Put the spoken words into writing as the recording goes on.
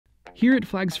Here at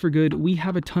Flags for Good, we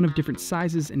have a ton of different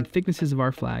sizes and thicknesses of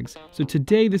our flags, so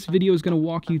today this video is going to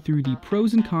walk you through the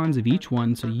pros and cons of each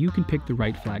one so you can pick the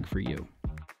right flag for you.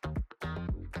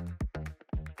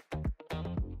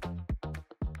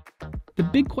 The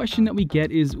big question that we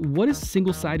get is, what is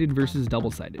single-sided versus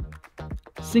double-sided?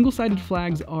 Single-sided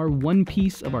flags are one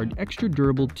piece of our extra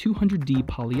durable 200D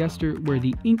polyester where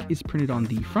the ink is printed on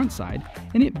the front side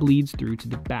and it bleeds through to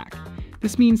the back.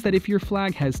 This means that if your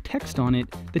flag has text on it,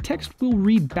 the text will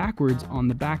read backwards on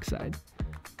the back side.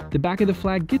 The back of the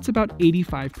flag gets about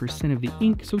 85% of the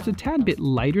ink, so it's a tad bit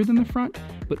lighter than the front,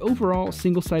 but overall,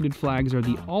 single-sided flags are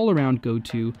the all-around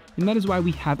go-to, and that is why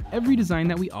we have every design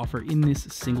that we offer in this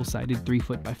single-sided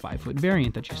 3-foot by 5-foot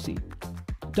variant that you see.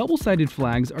 Double-sided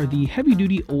flags are the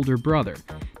heavy-duty older brother.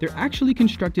 They're actually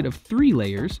constructed of 3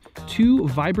 layers, 2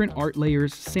 vibrant art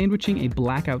layers sandwiching a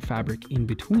blackout fabric in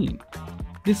between.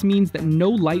 This means that no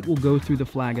light will go through the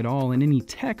flag at all and any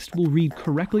text will read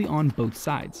correctly on both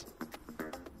sides.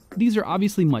 These are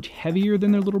obviously much heavier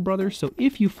than their little brother, so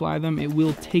if you fly them, it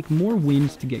will take more wind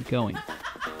to get going.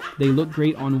 They look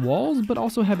great on walls, but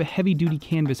also have a heavy-duty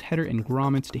canvas header and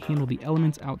grommets to handle the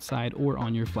elements outside or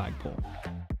on your flagpole.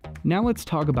 Now let's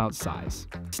talk about size.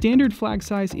 Standard flag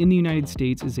size in the United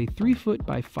States is a 3-foot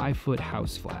by 5-foot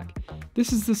house flag.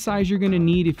 This is the size you're going to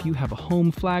need if you have a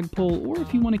home flagpole or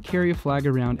if you want to carry a flag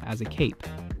around as a cape.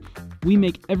 We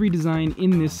make every design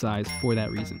in this size for that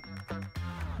reason.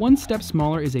 One step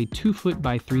smaller is a 2-foot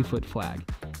by 3-foot flag.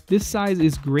 This size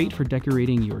is great for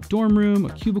decorating your dorm room,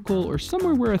 a cubicle, or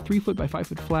somewhere where a 3-foot by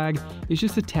 5-foot flag is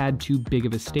just a tad too big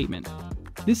of a statement.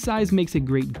 This size makes a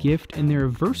great gift, and they're a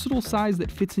versatile size that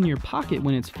fits in your pocket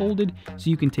when it's folded, so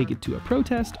you can take it to a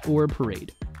protest or a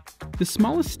parade. The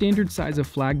smallest standard size of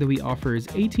flag that we offer is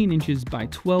 18 inches by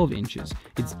 12 inches.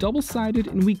 It's double-sided,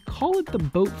 and we call it the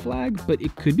boat flag, but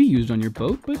it could be used on your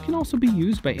boat, but can also be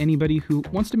used by anybody who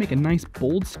wants to make a nice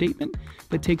bold statement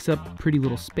that takes up pretty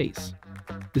little space.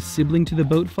 The sibling to the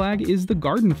boat flag is the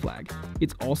garden flag.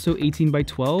 It's also 18 by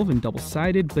 12 and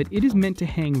double-sided, but it is meant to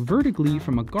hang vertically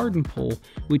from a garden pole,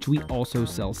 which we also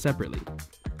sell separately.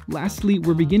 Lastly,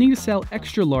 we're beginning to sell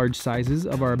extra large sizes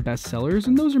of our best sellers,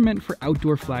 and those are meant for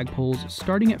outdoor flagpoles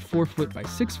starting at 4-foot by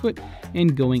 6-foot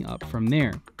and going up from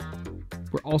there.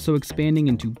 We're also expanding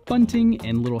into bunting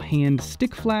and little hand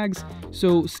stick flags,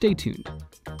 so stay tuned.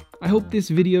 I hope this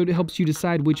video helps you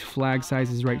decide which flag size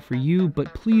is right for you,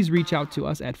 but please reach out to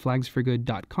us at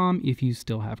flagsforgood.com if you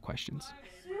still have questions.